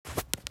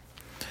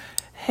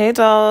Hey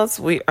dolls,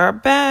 we are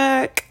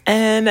back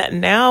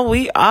and now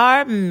we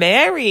are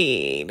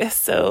married.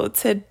 So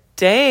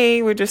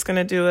today we're just going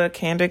to do a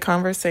candid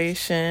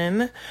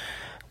conversation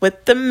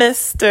with the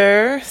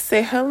mister.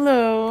 Say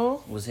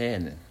hello. What's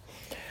happening?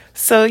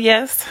 So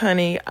yes,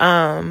 honey,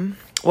 husband,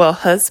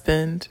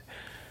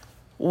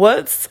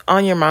 what's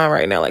on your mind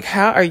right now? Like,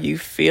 how are you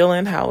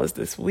feeling? How was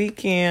this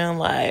weekend?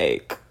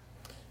 Like,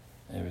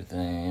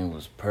 everything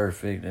was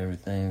perfect.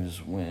 Everything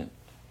just went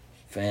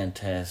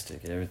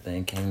fantastic.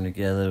 Everything came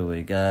together the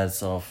way God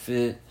saw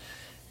fit,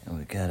 and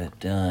we got it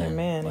done.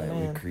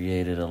 Amen. We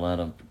created a lot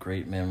of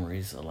great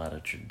memories, a lot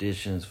of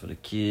traditions for the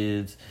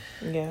kids.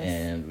 yes.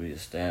 And we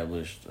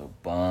established a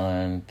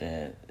bond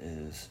that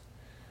is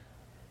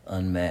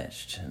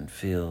unmatched and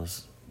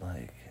feels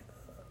like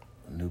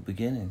new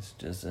beginnings,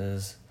 just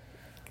as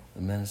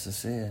the minister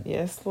said.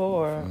 Yes,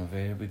 Lord. From the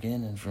very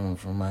beginning,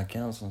 from my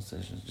counseling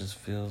sessions, just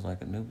feels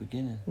like a new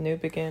beginning. New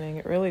beginning.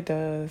 It really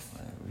does.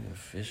 Like we're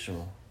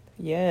official.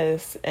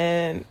 Yes,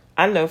 and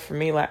I know for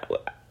me, like,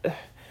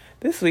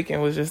 this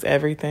weekend was just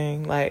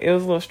everything. Like, it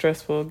was a little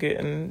stressful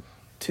getting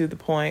to the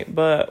point,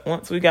 but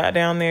once we got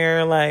down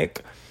there,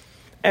 like,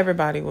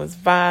 everybody was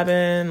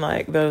vibing.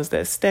 Like, those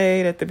that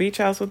stayed at the beach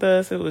house with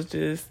us, it was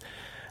just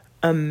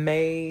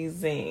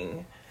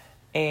amazing.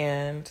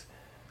 And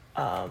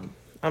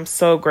I'm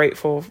so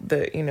grateful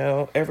that,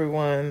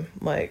 everyone,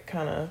 like,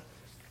 kind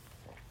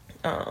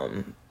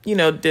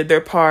of, did their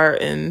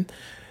part, and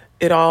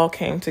it all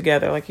came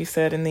together, like you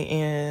said, in the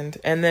end.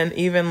 And then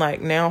even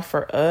like now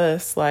for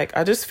us, like,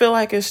 I just feel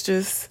like it's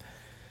just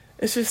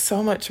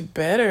so much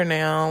better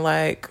now.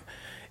 Like,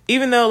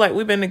 even though like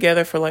we've been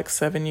together for like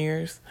 7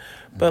 years,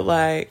 but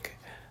like,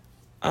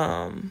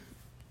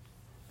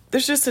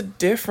 there's just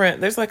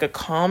there's like a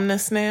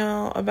calmness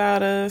now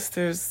about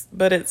us.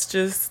 But it's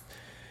just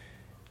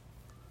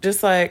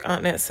like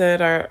Aunt Nat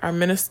said, our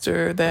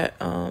minister that,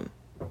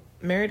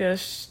 married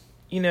us,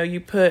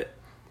 you put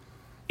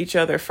each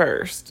other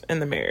first in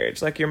the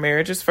marriage. Like, your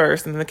marriage is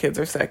first and then the kids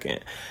are second.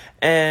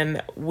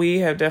 And we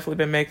have definitely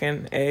been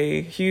making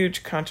a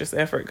huge conscious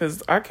effort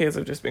because our kids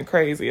have just been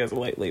crazy as of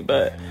lately.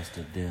 But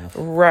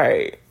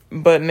right.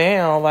 But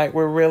now, like,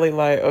 we're really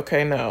like,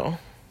 okay, no,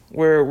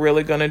 we're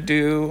really going to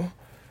do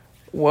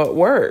what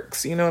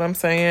works. You know what I'm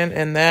saying?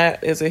 And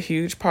that is a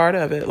huge part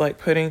of it, like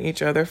putting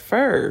each other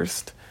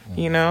first,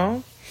 in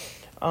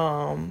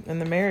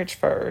the marriage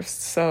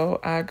first.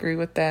 So I agree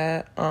with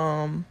that.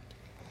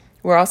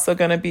 We're also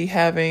going to be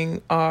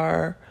having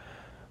our,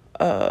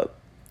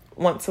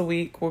 once a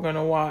week, we're going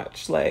to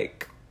watch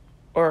watch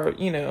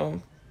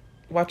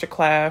a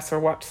class or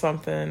watch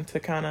something to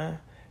kind of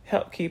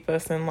help keep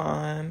us in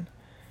line.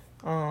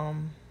 I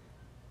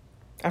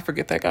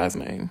forget that guy's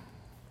name.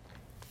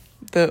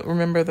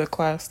 Remember the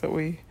class that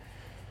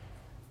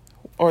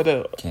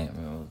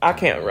I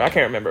can't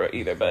remember it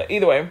either, but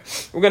either way,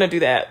 we're going to do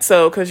that.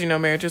 So, cause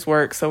marriage is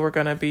work. So we're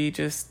going to be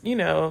just,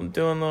 doing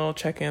little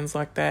check-ins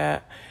like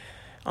that.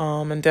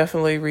 And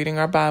definitely reading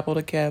our Bible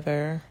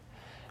together.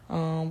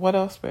 What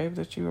else, babe,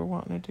 that you were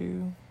wanting to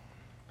do?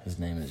 His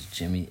name is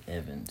Jimmy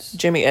Evans.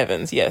 Jimmy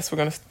Evans, yes. We're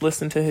going to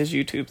listen to his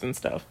YouTubes and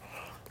stuff.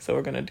 So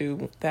we're going to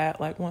do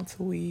that like once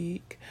a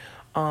week.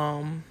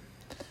 For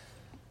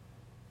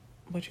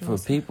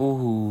people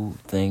who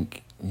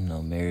think,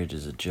 marriage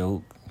is a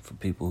joke, for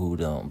people who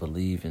don't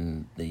believe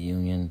in the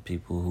union,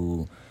 people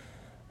who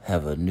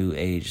have a new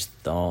age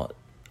thought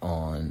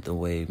on the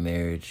way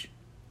marriage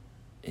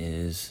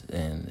is,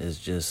 and is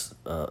just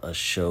a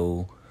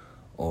show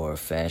or a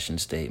fashion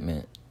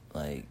statement,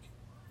 like,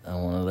 I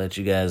want to let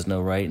you guys know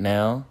right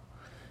now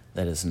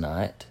that it's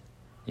not.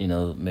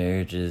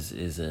 Marriage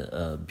is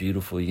a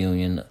beautiful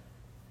union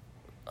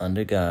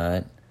under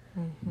God,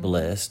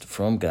 blessed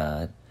from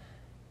God,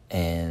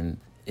 and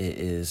it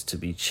is to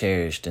be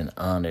cherished and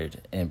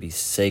honored and be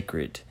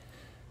sacred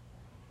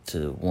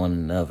to one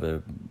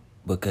another,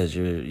 because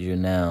you're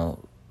now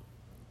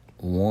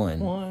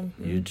one.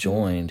 You're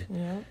joined.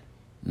 Yep.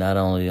 Not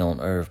only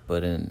on earth,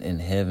 but in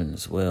heaven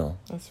as well.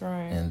 That's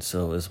right. And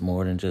so it's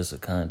more than just a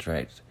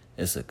contract.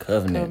 It's a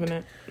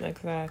covenant.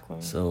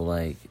 Exactly. So,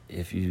 like,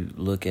 if you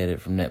look at it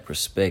from that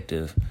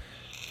perspective,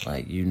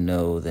 like,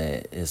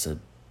 that it's a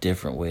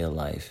different way of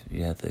life.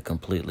 You have to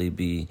completely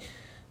be,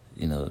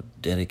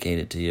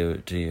 dedicated to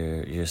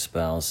your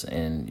spouse,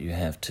 and you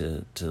have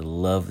to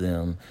love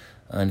them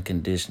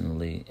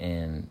unconditionally.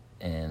 And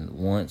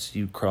once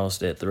you cross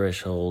that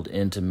threshold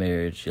into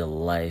marriage, your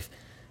life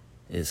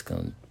is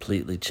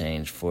completely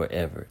changed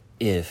forever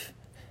if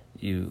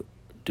you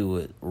do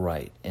it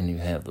right and you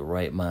have the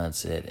right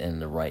mindset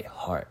and the right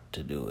heart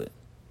to do it.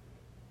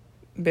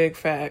 Big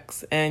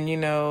facts. And,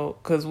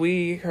 because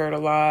we heard a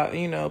lot,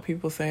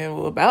 people saying,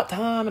 well, about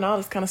time and all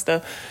this kind of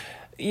stuff.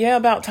 Yeah,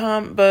 about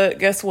time. But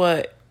guess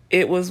what?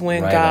 It was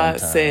when God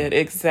said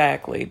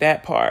exactly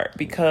that part,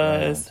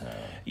 because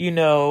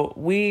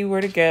we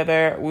were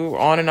together, we were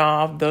on and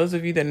off. Those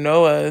of you that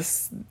know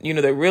us,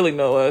 that really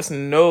know us,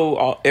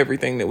 know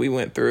everything that we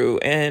went through.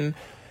 And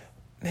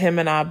him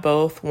and I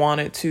both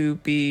wanted to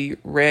be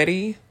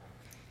ready.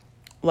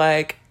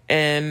 Like,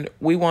 And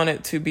we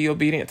wanted to be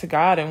obedient to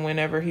God. And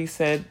whenever he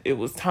said it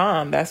was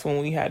time, that's when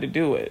we had to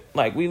do it.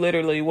 Like, we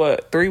literally,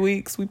 3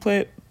 weeks we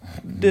did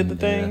the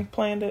thing,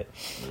 planned it.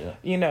 Yeah.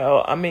 You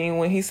know, I mean,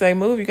 when he say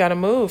move, you got to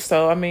move.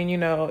 So, I mean, you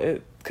know,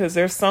 because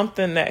there's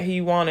something that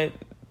he wanted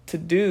to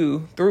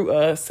do through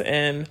us.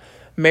 And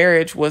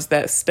marriage was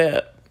that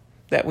step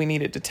that we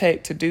needed to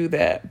take to do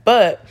that.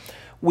 But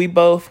we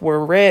both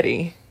were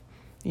ready,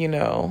 you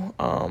know.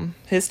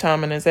 His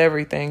timing is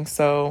everything.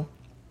 So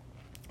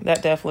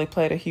that definitely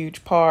played a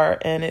huge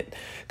part. And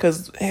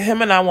because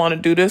him and I want to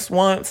do this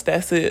once,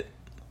 that's it.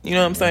 You know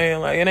what I'm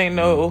saying? Like, it ain't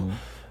no,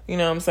 you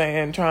know what I'm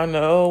saying, trying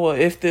to,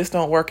 if this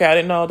don't work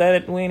out. No,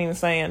 we ain't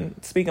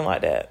even speaking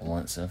like that.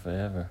 Once and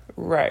forever.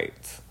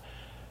 Right.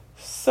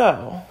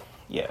 So,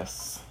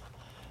 yes.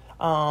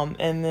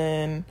 And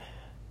then,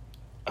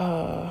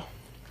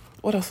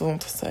 what else I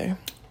want to say?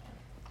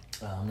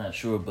 I'm not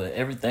sure, but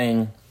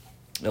everything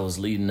that was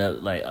leading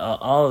up, like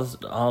all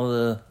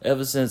the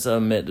ever since I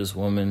met this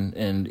woman,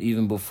 and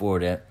even before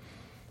that,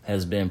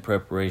 has been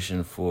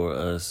preparation for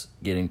us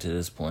getting to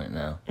this point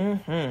now.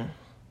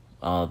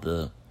 All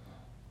the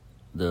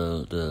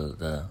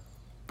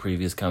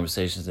previous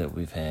conversations that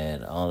we've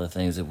had, all the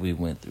things that we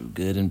went through,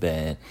 good and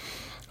bad,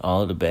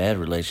 all of the bad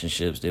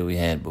relationships that we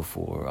had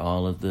before,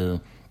 all of the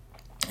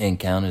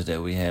encounters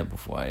that we had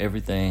before,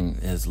 everything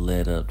has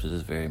led up to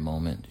this very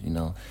moment. You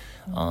know,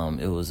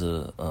 it was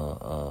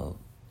a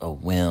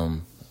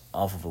whim,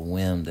 off of a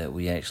whim, that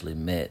we actually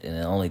met,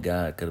 and only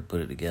God could have put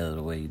it together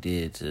the way he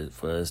did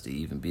for us to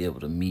even be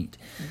able to meet.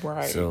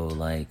 Right. So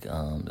like, it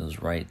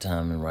was right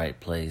time and right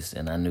place,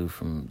 and I knew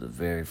from the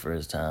very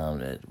first time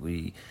that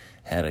we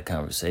had a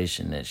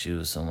conversation that she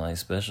was somebody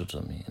special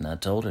to me, and I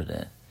told her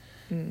that.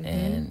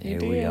 And here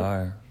we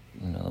are,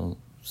 you know,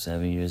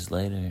 7 years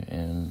later,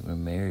 and we're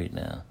married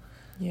now.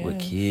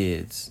 With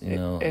kids, you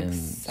know, and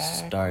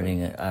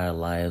starting our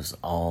lives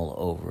all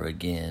over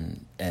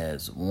again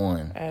as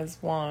one.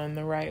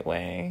 The right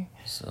way.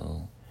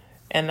 So.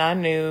 And I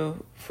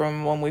knew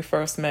from when we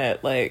first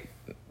met, like,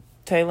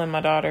 Taylor, my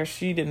daughter,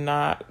 she did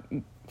not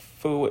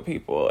fool with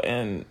people.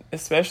 And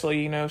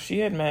especially, you know, she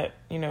had met,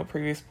 you know,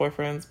 previous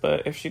boyfriends,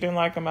 but if she didn't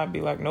like him, I'd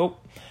be like,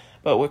 nope.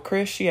 But with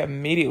Chris, she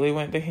immediately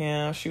went to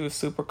him. She was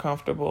super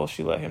comfortable.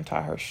 She let him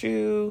tie her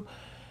shoe.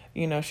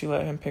 You know, she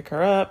let him pick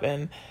her up.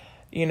 And,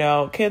 you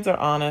know, kids are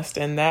honest.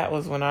 And that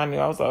was when I knew.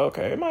 I was like,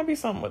 okay, it might be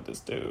something with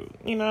this dude.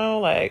 You know,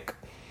 like,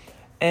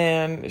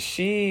 and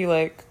she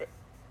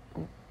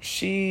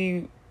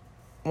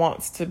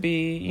wants to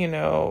be, you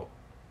know,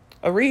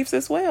 a Reeves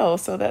as well.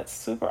 So that's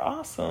super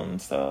awesome.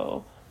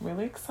 So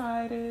really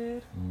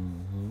excited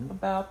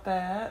about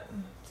that.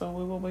 So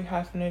we will be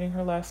hyphenating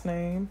her last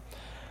name.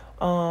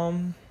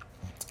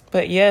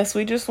 But yes,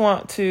 we just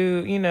want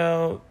to, you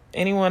know,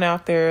 anyone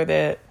out there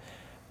that,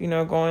 you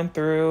know, going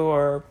through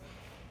or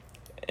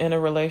in a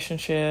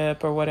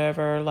relationship or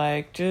whatever,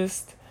 like,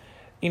 just,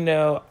 you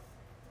know,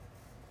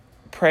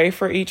 pray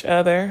for each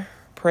other,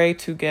 pray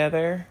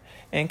together,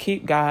 and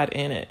keep God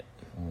in it.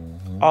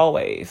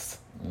 Always.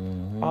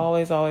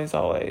 Always, always,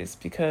 always.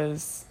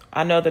 Because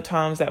I know the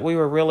times that we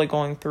were really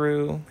going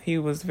through, he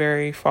was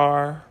very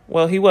far.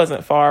 Well, he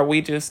wasn't far.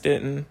 We just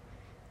didn't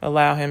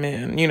allow him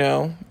in, you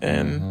know,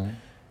 and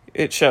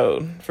it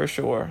showed for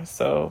sure.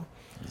 So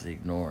he's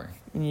ignoring.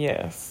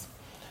 Yes.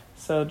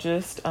 So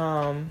just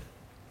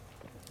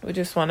we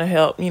just want to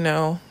help, you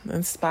know,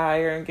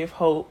 inspire and give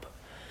hope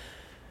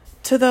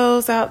to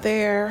those out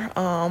there.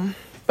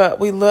 But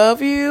we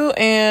love you,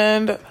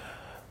 and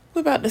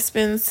we're about to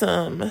spend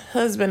some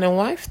husband and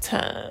wife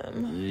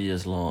time.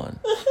 Yes, Lord.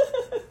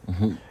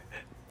 Bye.